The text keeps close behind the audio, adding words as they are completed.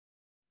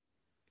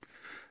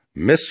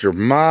Mr.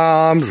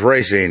 Mom's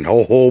Racing.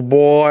 Oh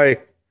boy.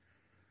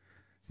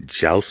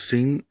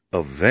 Jousting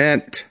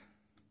event.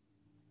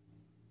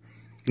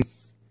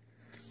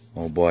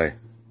 Oh boy.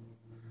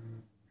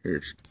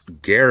 Here's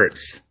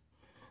Garrett's.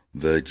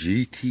 The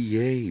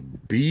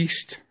GTA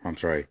Beast. I'm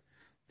sorry.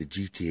 The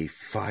GTA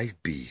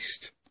 5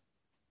 Beast.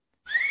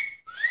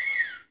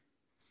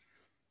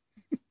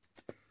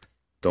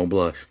 Don't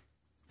blush.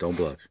 Don't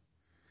blush.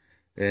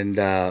 And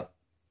we'll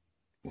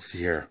see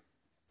here.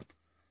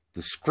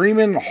 The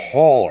Screaming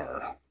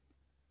Hauler.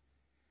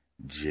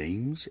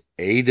 James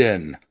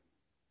Aiden.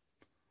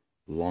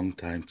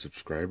 Longtime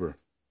subscriber.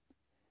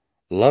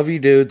 Love you,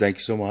 dude. Thank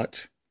you so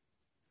much.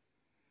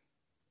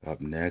 Up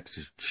next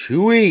is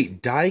Chewy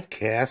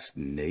Diecast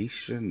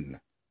Nation.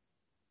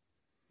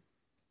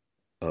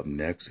 Up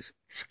next is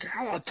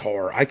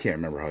Skeletor. I can't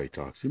remember how he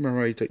talks. You remember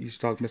how he used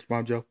to talk, Mr.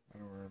 Mom Joe? I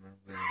don't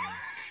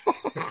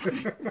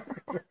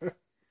remember.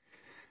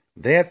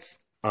 That's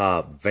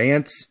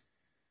Vance.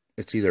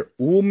 It's either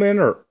Ullman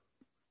or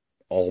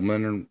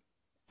Ullman, or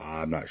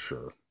I'm not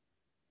sure.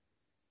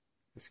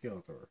 The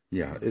Skeletor.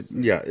 Yeah, it's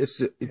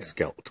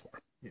Skeletor.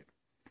 Yeah.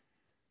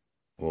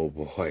 Oh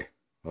boy.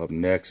 Up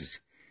next is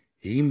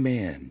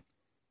He-Man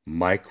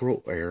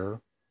Micro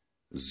Air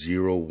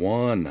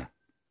 01.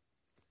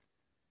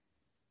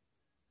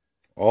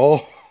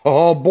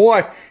 Oh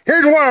boy.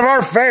 Here's one of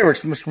our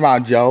favorites, Mr.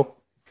 Mom Joe.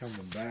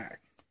 Coming back.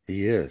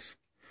 He is.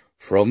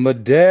 From the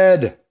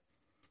dead.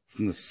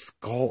 From the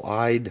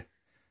skull-eyed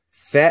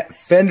Fat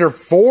Fender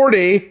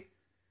 40.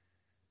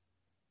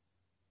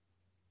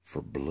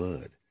 For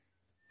blood.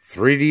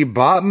 3D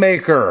Bot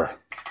Maker.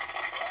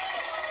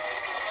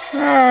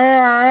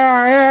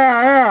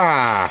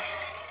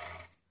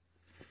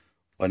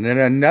 And then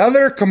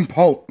another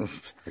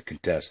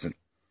contestant.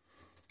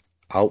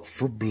 Out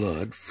for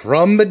blood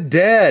from the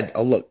dead.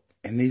 Oh, look.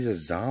 And he's a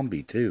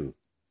zombie, too.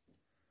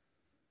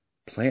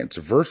 Plants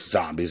vs.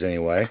 Zombies,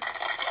 anyway.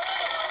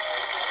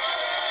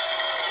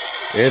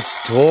 It's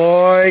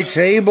Toy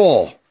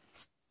Table.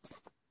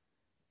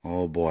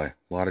 Oh, boy.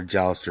 A lot of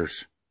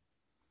jousters.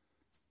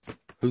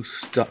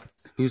 Who's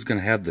going to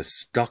have the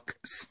stuck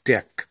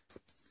stick?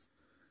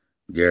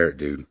 Garrett,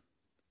 dude.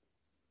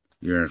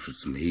 You're in for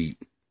some heat.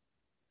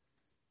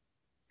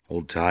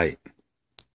 Hold tight.